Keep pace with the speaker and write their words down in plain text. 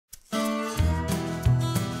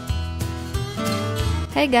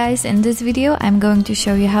Hey guys, in this video I'm going to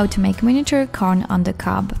show you how to make miniature corn on the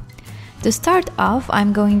cob. To start off,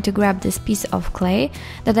 I'm going to grab this piece of clay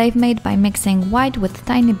that I've made by mixing white with a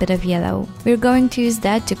tiny bit of yellow. We're going to use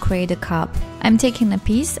that to create a cob. I'm taking a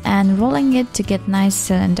piece and rolling it to get a nice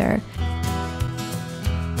cylinder.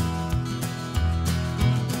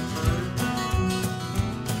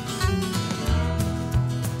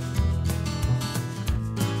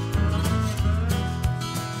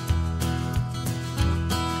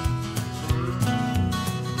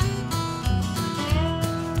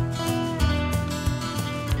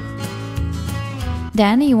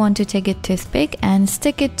 Then you want to take a toothpick and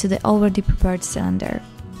stick it to the already prepared cylinder.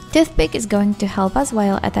 Toothpick is going to help us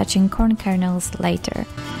while attaching corn kernels later.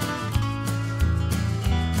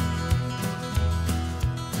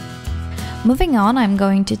 Moving on, I'm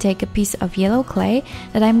going to take a piece of yellow clay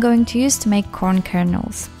that I'm going to use to make corn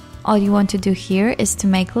kernels. All you want to do here is to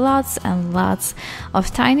make lots and lots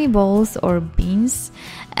of tiny balls or beans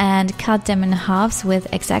and cut them in halves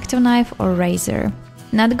with X-Acto knife or razor.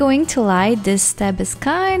 Not going to lie, this step is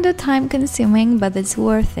kinda time consuming, but it's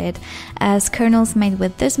worth it, as kernels made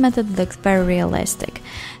with this method looks very realistic.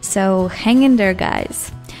 So hang in there,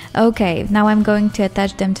 guys! Okay, now I'm going to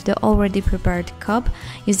attach them to the already prepared cob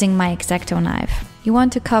using my X-Acto knife. You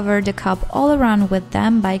want to cover the cob all around with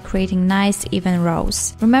them by creating nice even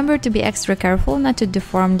rows. Remember to be extra careful not to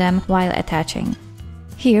deform them while attaching.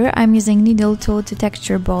 Here I'm using needle tool to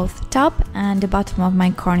texture both top and the bottom of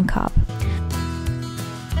my corn cob.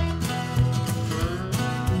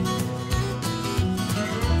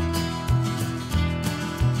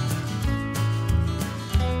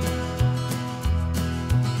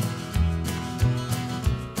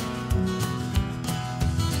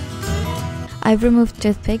 I've removed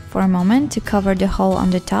toothpick for a moment to cover the hole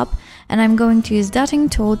on the top, and I'm going to use dotting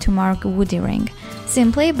tool to mark a woody ring,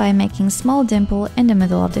 simply by making small dimple in the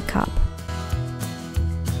middle of the cob.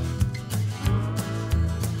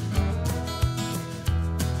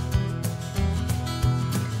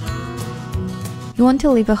 You want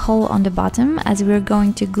to leave a hole on the bottom as we're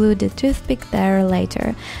going to glue the toothpick there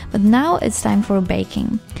later, but now it's time for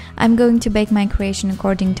baking. I'm going to bake my creation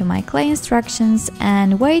according to my clay instructions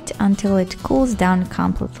and wait until it cools down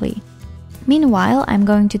completely. Meanwhile, I'm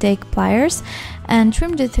going to take pliers and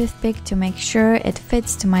trim the toothpick to make sure it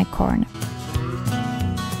fits to my corn.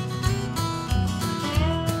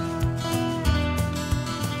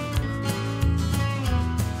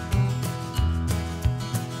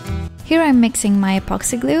 Here I'm mixing my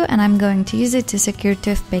epoxy glue and I'm going to use it to secure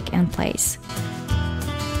toothpick in place.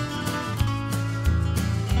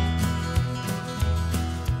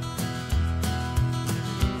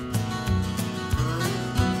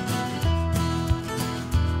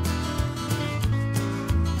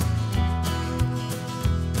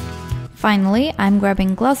 Finally, I'm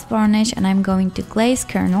grabbing gloss varnish and I'm going to glaze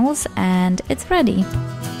kernels, and it's ready!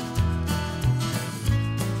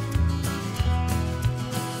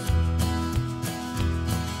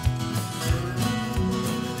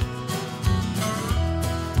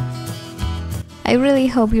 I really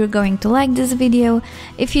hope you're going to like this video.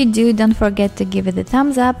 If you do, don't forget to give it a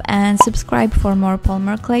thumbs up and subscribe for more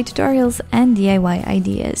polymer clay tutorials and DIY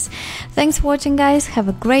ideas. Thanks for watching, guys, have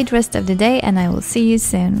a great rest of the day and I will see you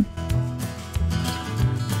soon.